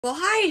Well,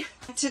 hi!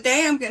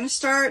 Today I'm going to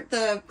start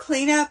the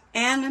cleanup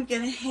and I'm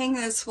going to hang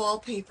this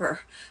wallpaper.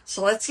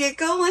 So let's get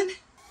going.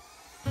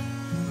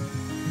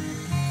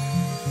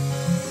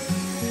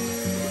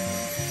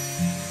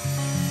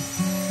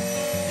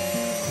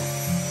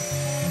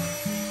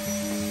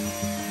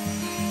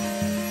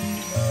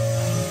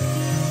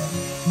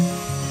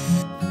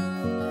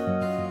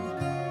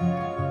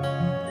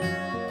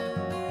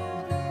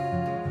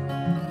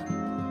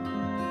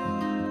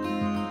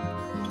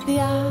 The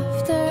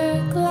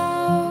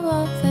afterglow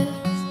of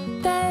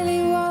this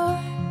daily war,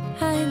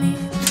 I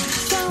need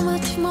so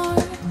much more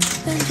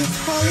than just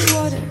holy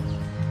water.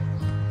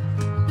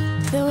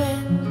 The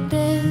wind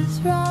is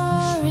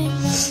roaring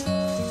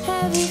a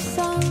heavy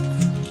song.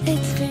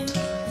 It's been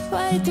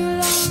way too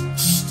long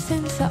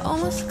since I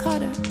almost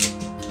caught her.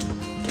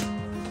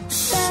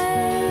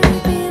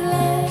 Baby,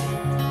 let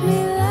me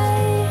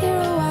lay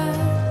here a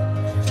while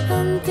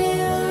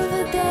until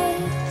the day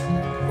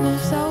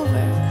moves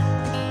over.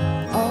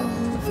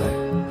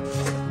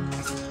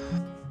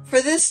 For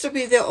this to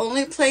be the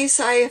only place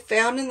I have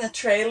found in the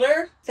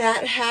trailer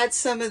that had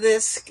some of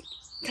this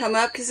come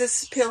up, because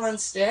this is peel and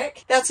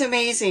stick, that's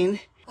amazing.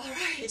 All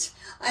right,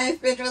 I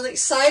have been really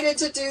excited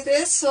to do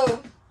this,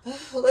 so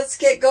let's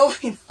get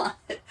going on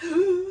it.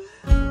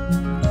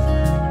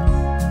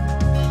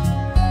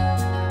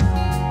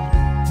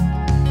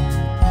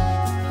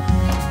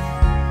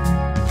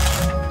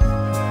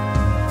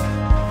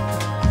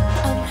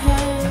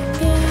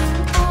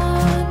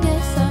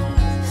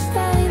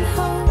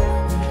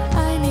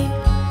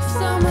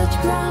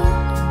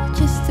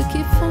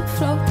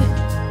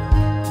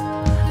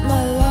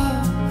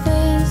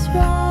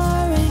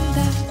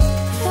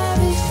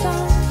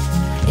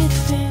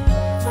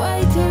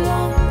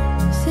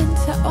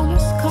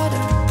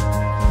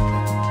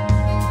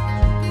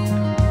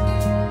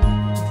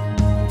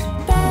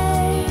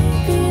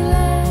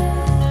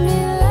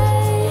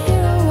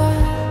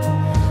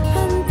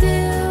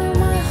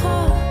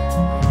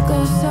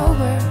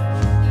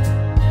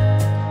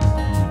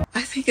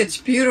 It's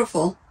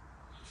beautiful.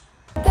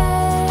 Baby,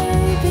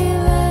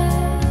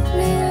 let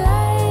me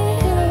lay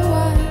here a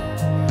while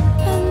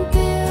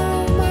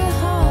until my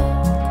heart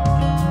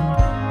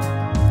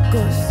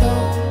goes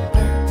sober.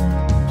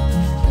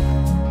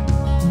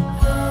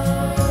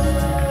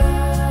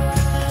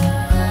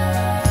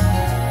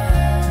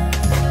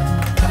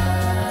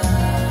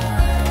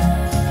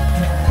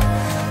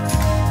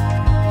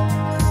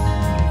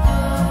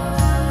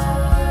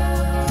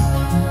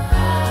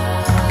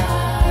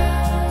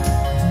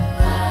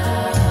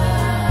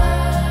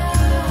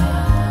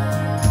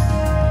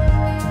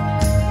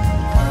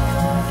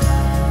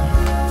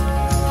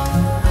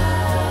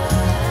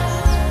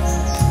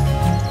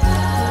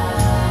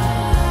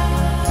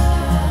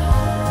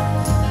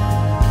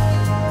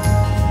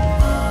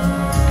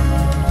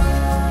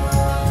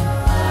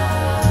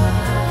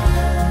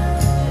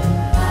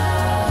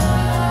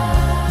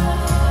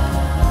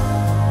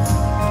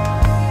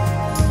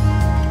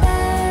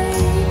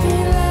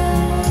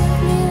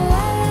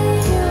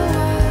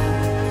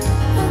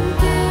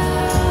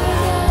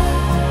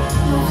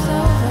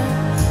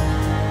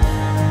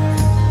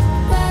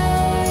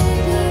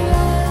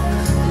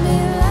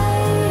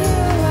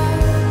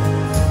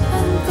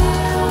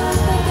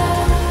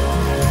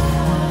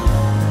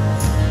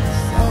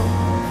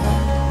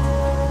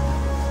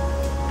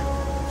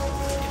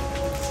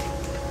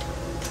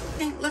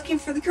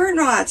 For the curtain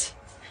rods.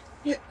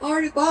 I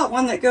already bought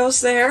one that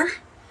goes there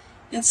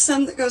and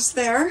some that goes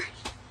there.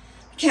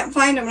 I can't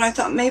find them and I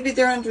thought maybe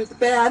they're under the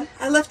bed.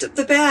 I lifted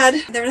the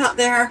bed, they're not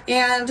there,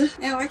 and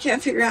now I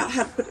can't figure out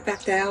how to put it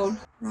back down.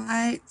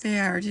 Right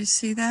there, do you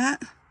see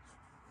that?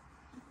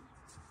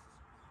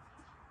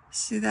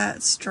 See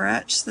that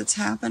stretch that's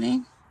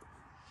happening?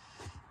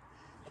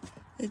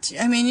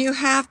 I mean, you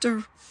have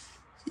to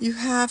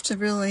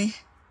really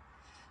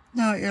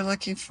know what you're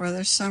looking for.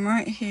 There's some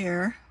right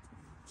here.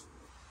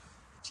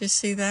 Do you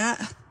see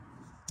that?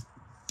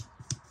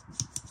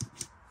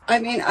 I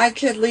mean, I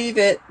could leave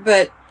it,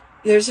 but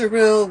there's a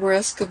real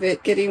risk of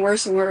it getting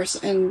worse and worse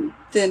and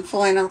then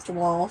falling off the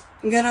wall.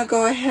 I'm going to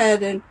go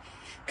ahead and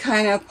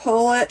kind of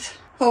pull it,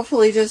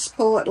 hopefully just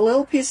pull it a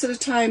little piece at a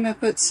time and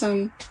put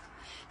some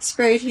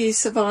spray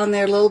adhesive on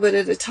there a little bit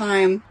at a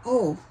time.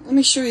 Oh, let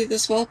me show you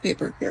this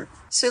wallpaper here.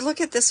 So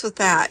look at this with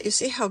that. You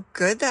see how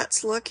good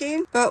that's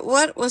looking? But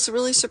what was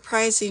really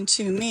surprising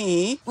to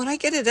me, when I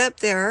get it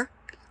up there,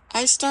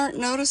 I start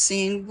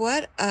noticing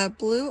what a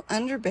blue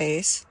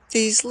underbase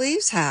these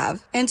leaves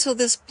have. And so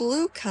this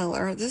blue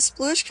color, this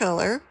bluish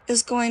color,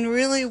 is going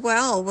really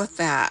well with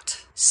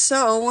that.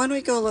 So when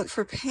we go look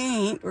for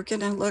paint, we're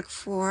gonna look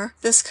for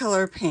this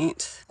color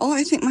paint. Oh,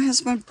 I think my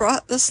husband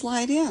brought the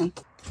slide in.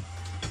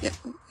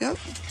 Yep.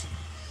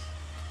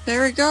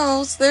 There it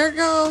goes, there it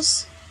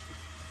goes.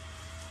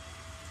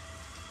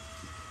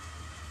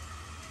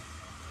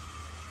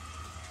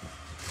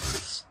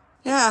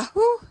 Yeah,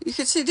 whoo, you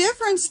can see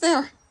difference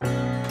there.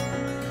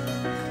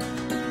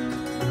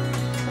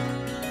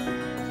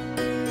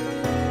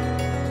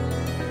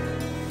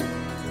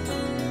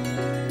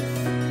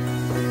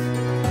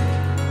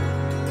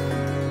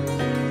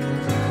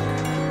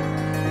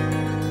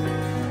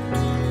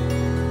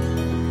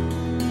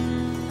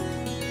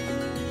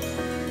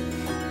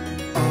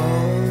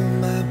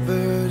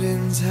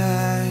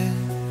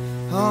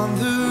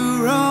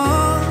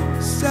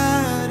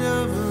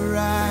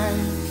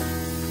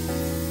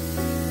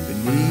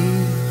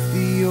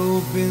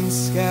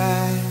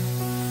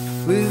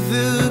 with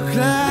the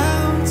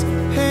clouds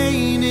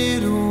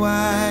painted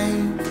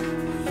white,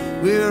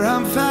 where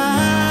I'm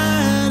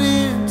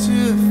fighting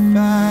to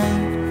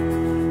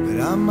fight, but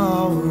I'm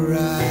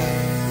alright.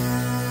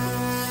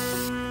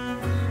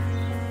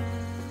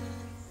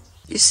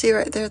 You see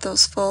right there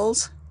those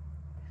folds?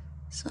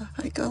 So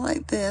if I go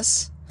like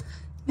this,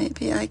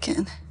 maybe I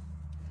can.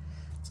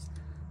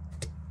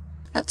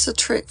 That's a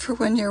trick for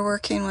when you're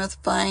working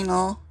with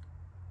vinyl.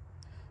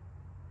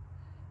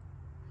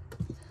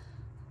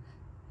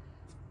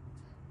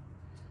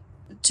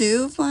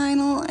 Do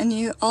vinyl and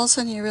you all of a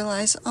sudden you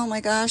realize, oh my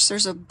gosh,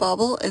 there's a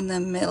bubble in the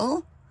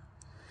middle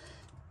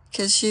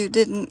because you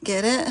didn't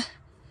get it.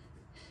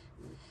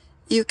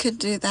 You could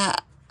do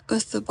that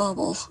with the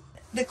bubble.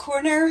 The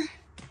corner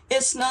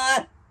is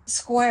not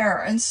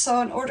square, and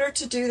so in order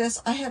to do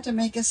this I had to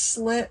make a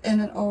slit in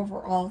an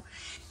overall.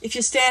 If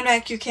you stand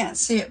back you can't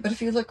see it, but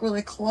if you look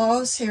really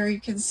close here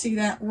you can see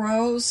that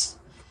rose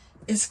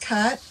is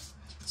cut.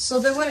 So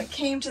then when it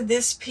came to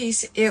this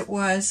piece it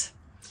was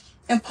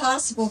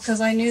impossible because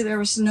I knew there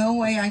was no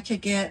way I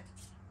could get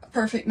a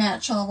perfect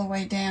match all the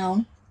way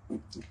down.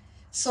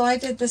 So I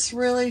did this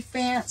really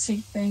fancy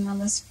thing on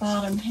this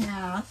bottom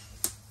half.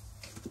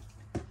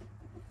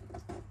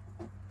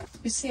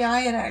 You see, I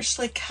had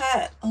actually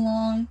cut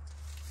along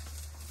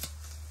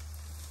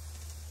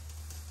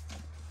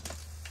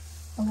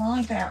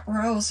that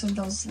rose and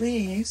those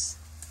leaves,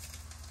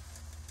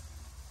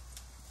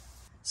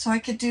 so I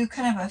could do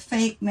kind of a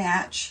fake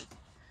match,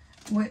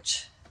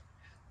 which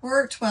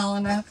worked well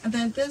enough. And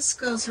then this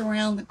goes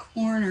around the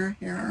corner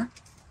here.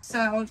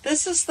 So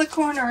this is the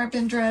corner I've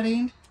been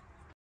dreading.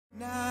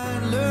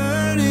 Not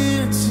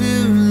learning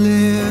to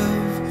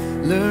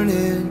live,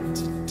 learning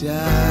to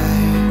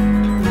die.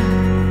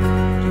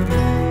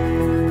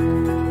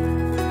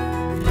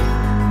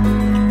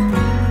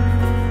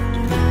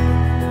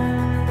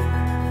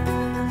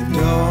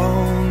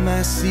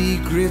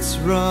 Secrets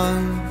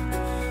run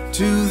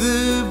to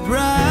the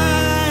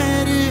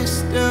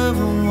brightest of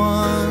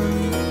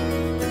one,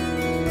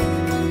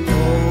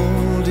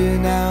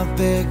 holding out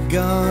their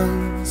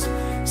guns,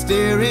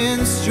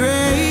 staring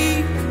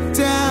straight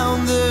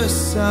down the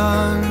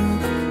sun,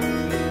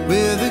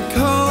 where the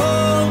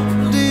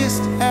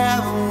coldest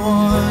have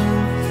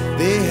won,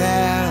 they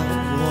have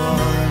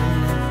won.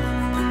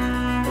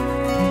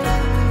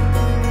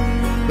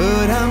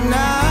 But I'm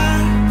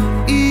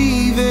not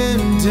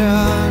even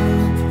done.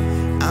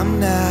 I'm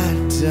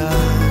not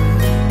done.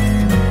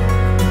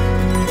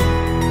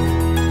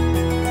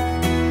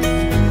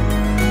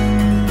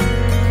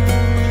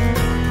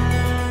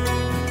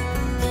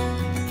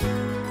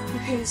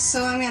 Okay,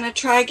 so I'm going to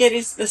try getting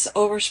this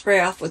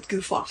overspray off with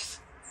Goof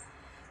Off.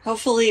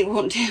 Hopefully it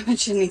won't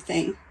damage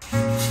anything.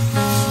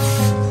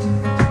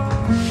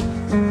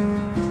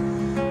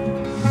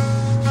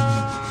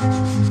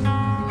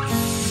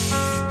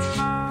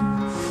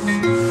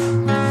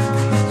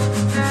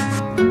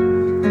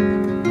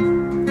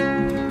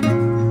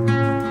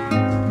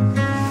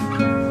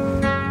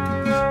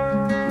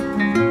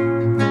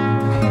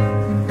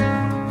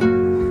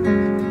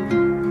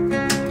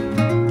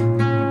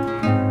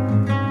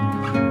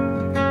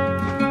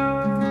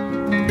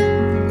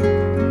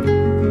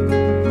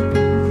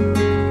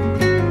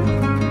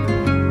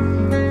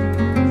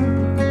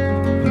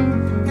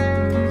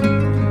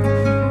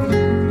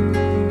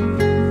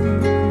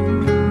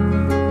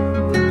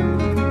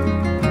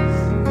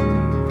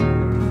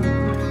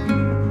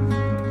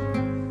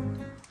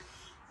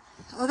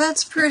 Oh,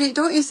 that's pretty.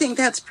 Don't you think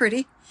that's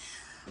pretty?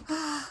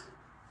 Oh,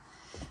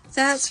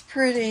 that's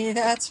pretty.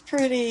 That's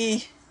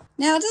pretty.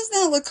 Now, doesn't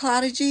that look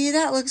cottagey?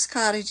 That looks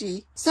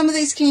cottagey. Some of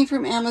these came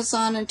from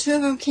Amazon and 2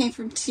 of them came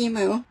from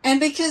Temu. And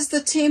because the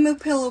Temu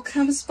pillow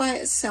comes by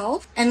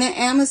itself and the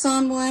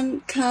Amazon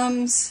one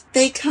comes,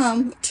 they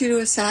come 2 to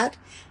a set,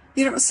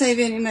 you don't save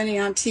any money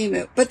on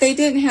Temu. But they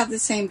didn't have the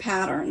same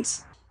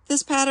patterns.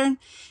 This pattern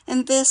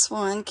and this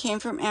one came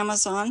from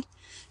Amazon.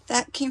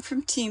 That came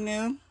from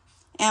Temu.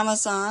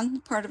 Amazon,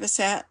 part of a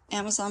set,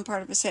 Amazon,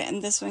 part of a set,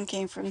 and this one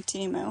came from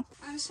Temu.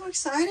 I'm so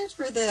excited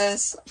for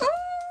this. Oh,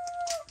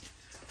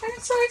 I'm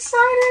so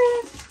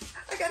excited.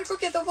 I gotta go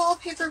get the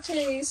wallpaper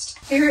paste.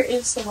 Here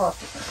is the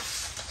wallpaper.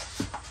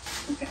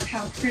 Look at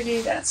how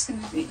pretty that's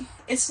gonna be.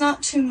 It's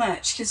not too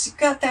much, because you've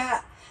got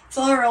that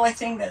floral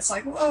thing that's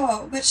like,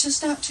 whoa, but it's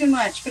just not too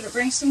much, but it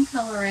brings some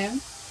color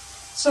in.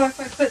 So if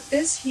I put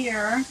this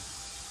here,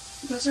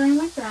 it goes around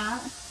like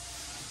that.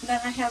 And then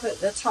I have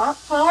it the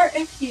top part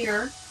of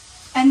here.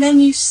 And then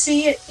you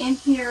see it in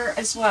here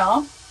as well.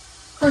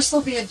 Of course,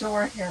 there'll be a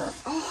door here.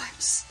 Oh,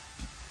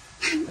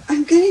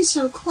 I'm getting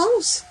so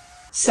close.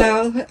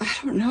 So, I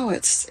don't know.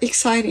 It's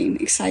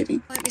exciting,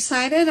 exciting. I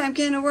decided I'm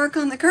going to work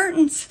on the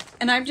curtains.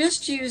 And I'm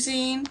just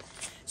using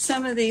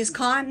some of these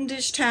cotton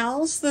dish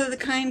towels. They're the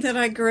kind that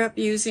I grew up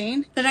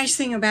using. The nice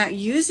thing about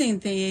using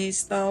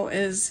these, though,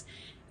 is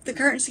if the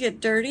curtains get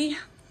dirty,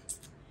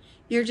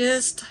 you're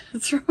just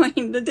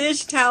throwing the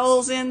dish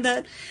towels in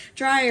the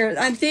dryer.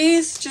 And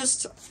these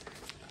just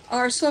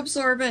are so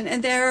absorbent,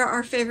 and they're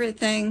our favorite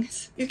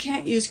things. You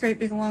can't use great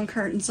big long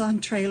curtains on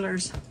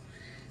trailers.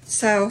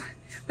 So,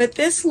 but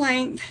this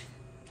length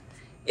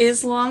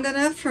is long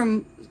enough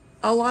from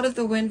a lot of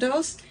the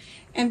windows,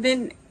 and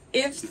then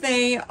if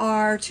they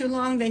are too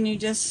long, then you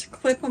just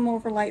clip them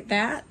over like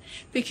that,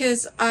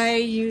 because I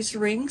use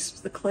rings,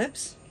 the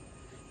clips,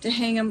 to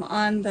hang them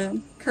on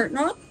the curtain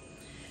rod.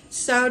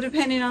 So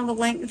depending on the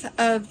length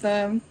of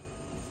the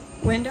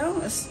window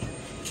is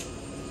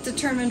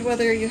determined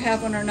whether you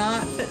have one or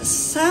not. But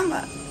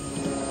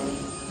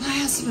my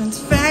husband's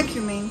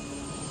vacuuming.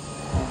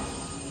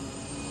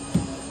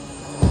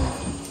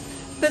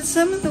 But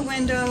some of the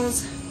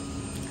windows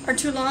are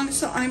too long,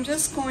 so I'm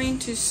just going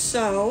to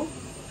sew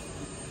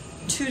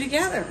two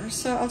together.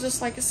 So I'll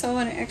just like sew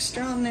an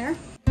extra on there.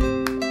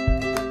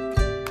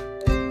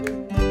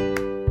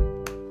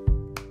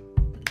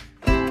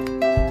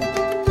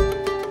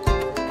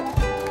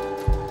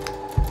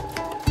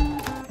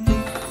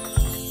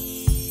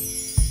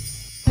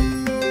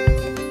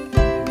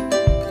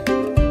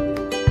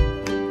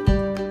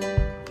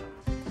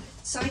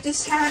 So I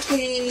just have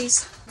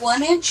these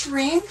 1-inch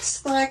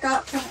rings that I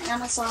got from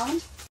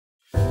Amazon.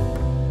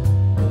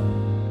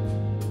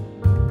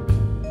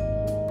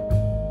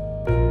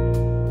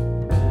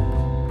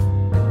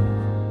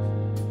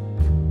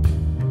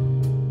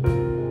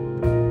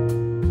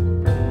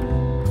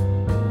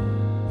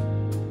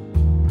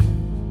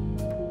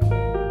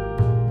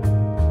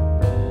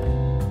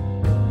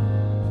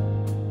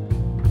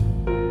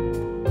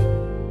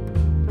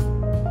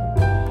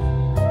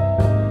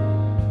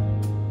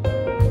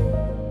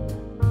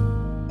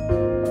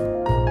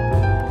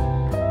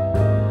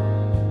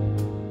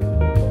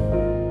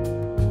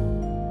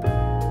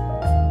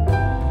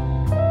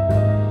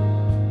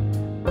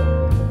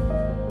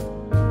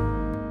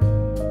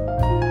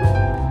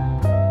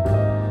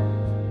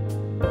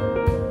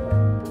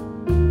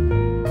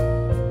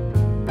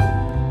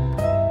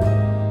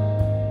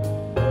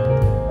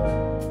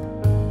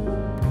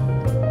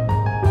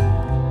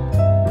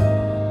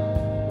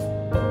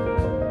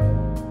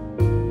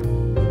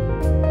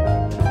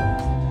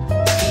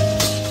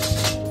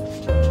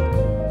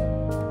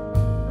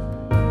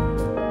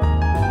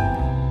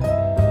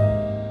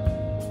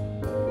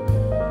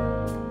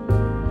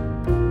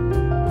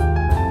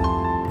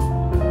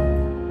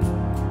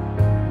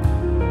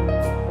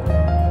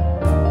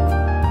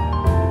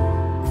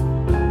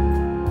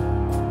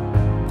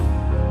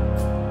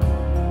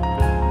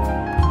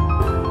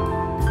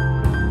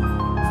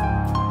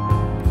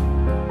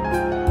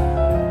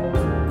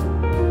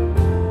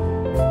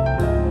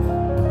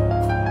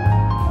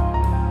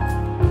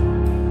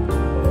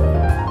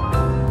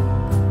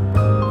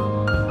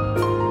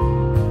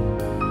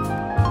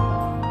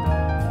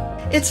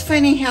 It's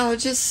funny how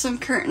just some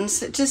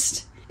curtains,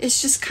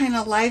 it's just kind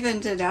of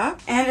livened it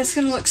up, and it's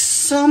going to look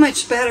so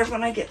much better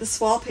when I get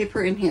this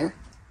wallpaper in here.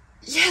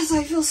 Yes,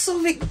 I feel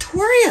so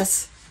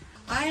victorious.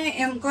 I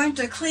am going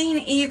to clean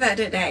Eva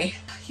today.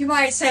 You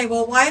might say,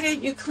 well, why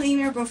didn't you clean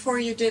her before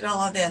you did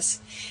all of this?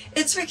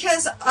 It's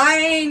because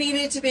I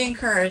needed to be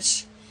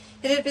encouraged.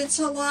 It had been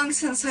so long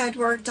since I'd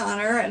worked on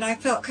her, and I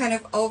felt kind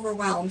of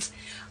overwhelmed.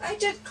 I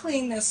did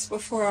clean this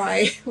before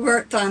I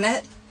worked on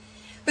it.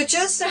 But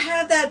just to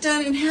have that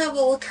done and have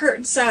all the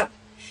curtains up,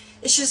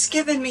 it's just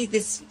given me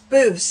this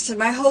boost. And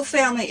my whole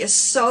family is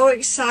so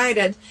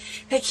excited.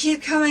 They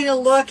keep coming and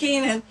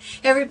looking, and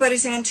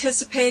everybody's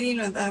anticipating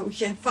that we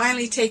can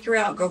finally take her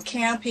out and go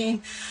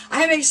camping.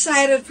 I'm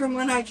excited from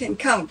when I can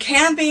come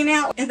camping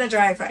out in the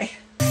driveway.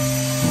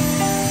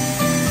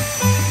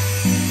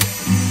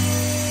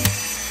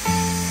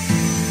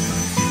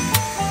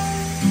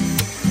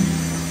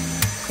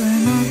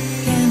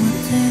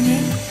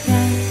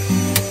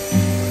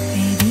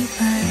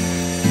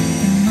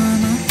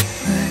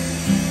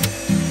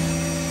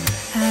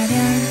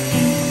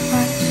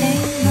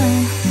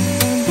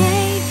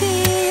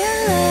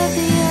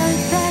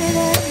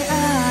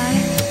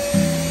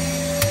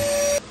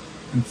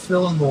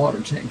 Filling the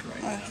water tank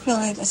right now.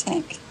 Filling the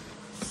tank.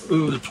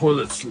 Ooh, the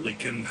toilet's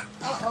leaking.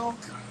 Uh-oh.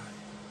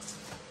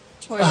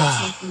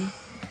 Toilet's leaking.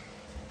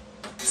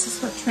 This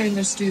is what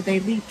trailers do, they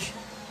leak.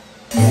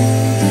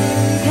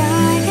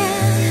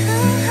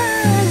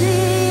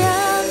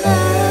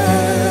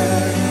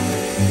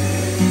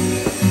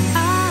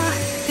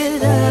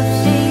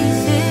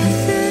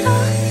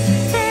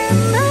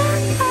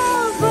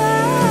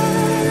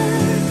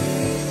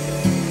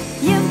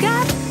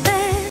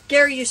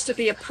 Gary used to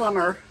be a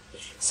plumber,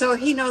 so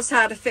he knows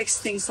how to fix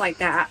things like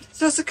that.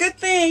 So it's a good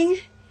thing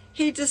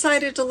he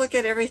decided to look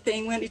at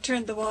everything when he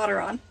turned the water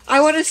on.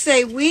 I want to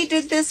say we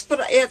did this, but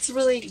it's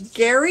really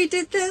Gary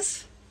did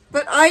this.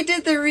 But I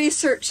did the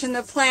research and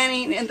the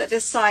planning and the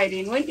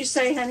deciding. Wouldn't you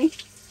say, honey?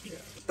 Yeah.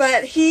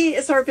 But he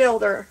is our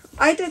builder.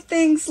 I did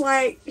things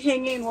like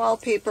hanging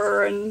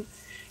wallpaper and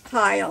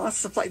tile and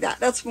stuff like that.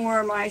 That's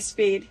more my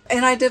speed.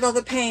 And I did all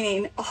the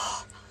painting.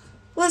 Oh,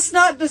 let's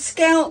not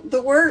discount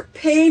the work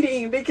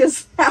painting,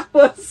 because that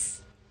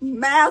was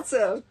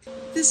massive.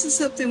 This is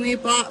something we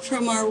bought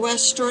from our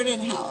West Jordan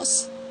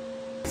house.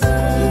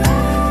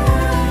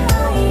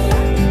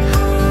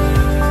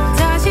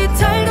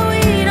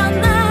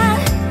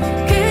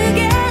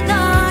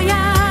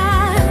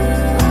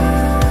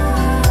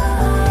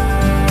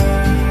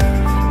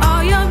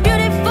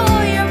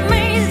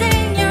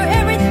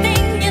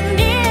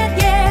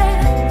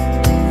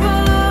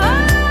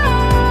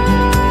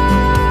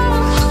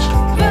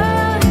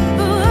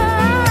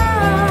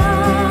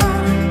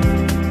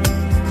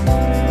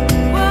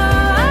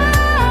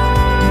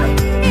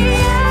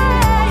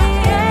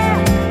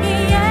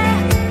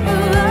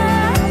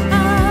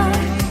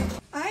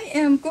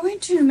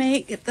 to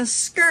make the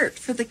skirt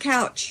for the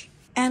couch.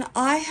 And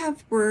I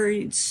have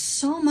worried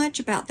so much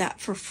about that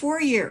for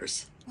 4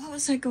 years. What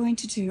was I going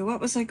to do? What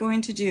was I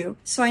going to do?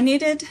 So I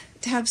needed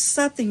to have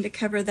something to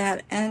cover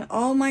that. And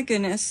oh my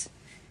goodness,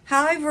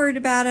 how I've worried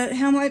about it,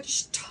 how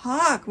much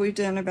talk we've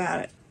done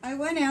about it. I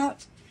went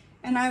out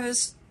and I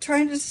was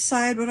trying to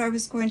decide what I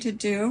was going to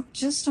do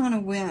just on a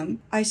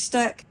whim. I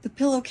stuck the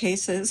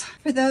pillowcases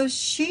for those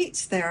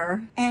sheets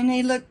there and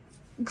they look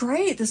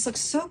great. This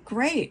looks so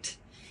great.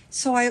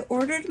 So I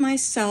ordered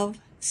myself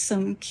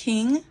some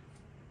king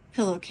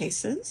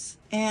pillowcases,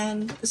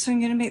 and so I'm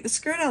going to make the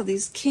skirt out of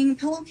these king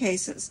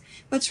pillowcases.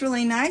 What's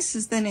really nice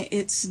is then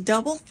it's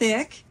double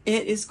thick.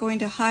 It is going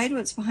to hide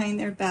what's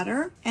behind there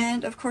better,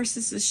 and of course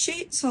this is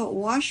sheet, so it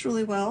washed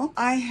really well.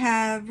 I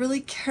have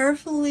really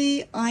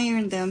carefully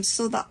ironed them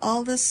so that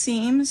all the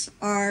seams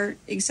are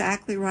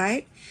exactly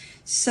right,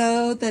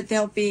 so that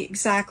they'll be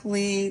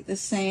exactly the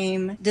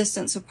same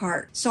distance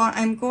apart. So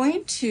I'm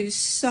going to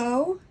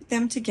sew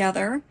them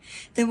together,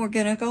 then we're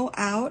going to go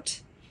out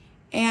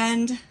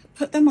and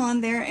put them on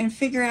there and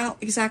figure out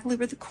exactly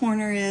where the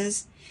corner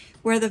is,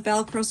 where the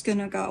Velcro's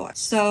gonna go,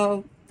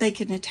 so they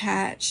can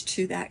attach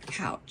to that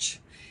couch.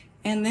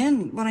 And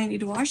then when I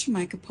need to wash them,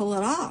 I can pull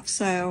it off.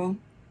 So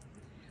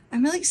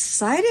I'm really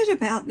excited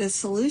about this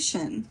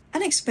solution.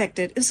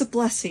 Unexpected is a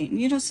blessing.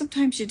 You know,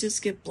 sometimes you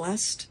just get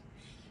blessed.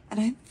 And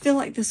I feel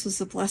like this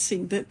was a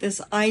blessing, that this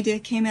idea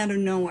came out of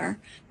nowhere.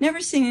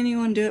 Never seen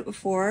anyone do it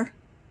before.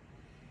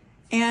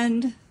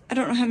 And I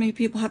don't know how many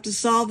people have to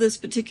solve this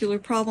particular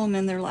problem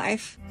in their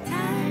life.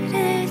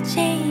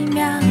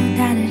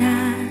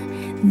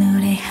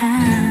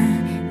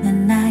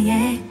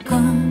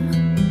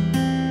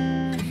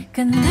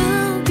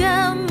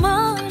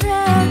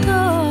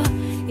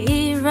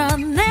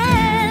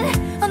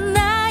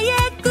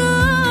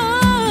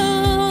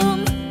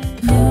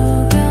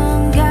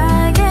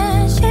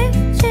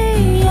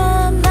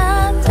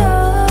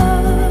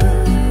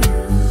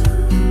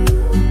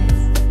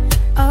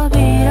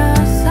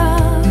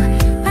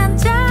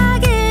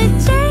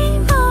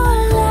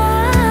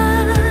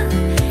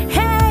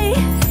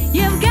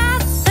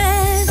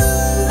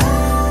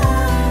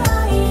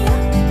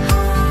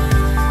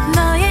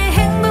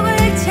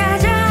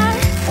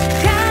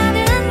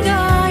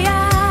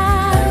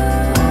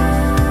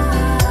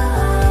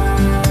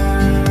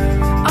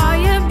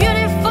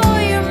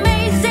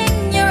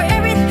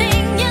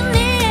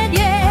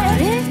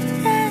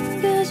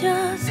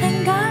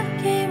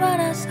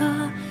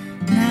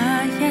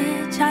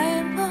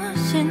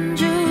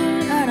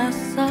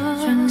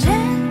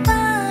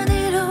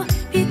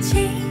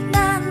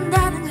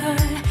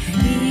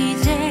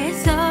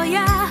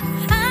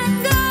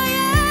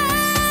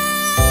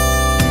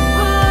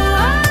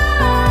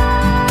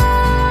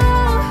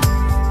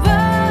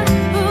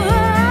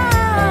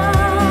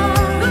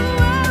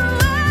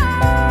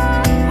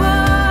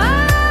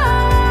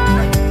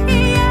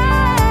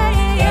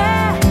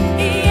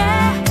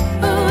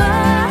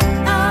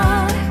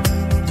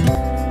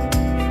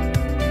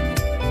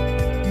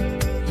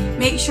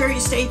 Make sure you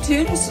stay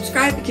tuned and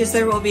subscribe because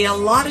there will be a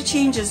lot of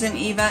changes in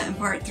Eva in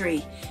part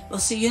 3. We'll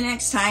see you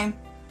next time.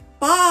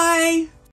 Bye!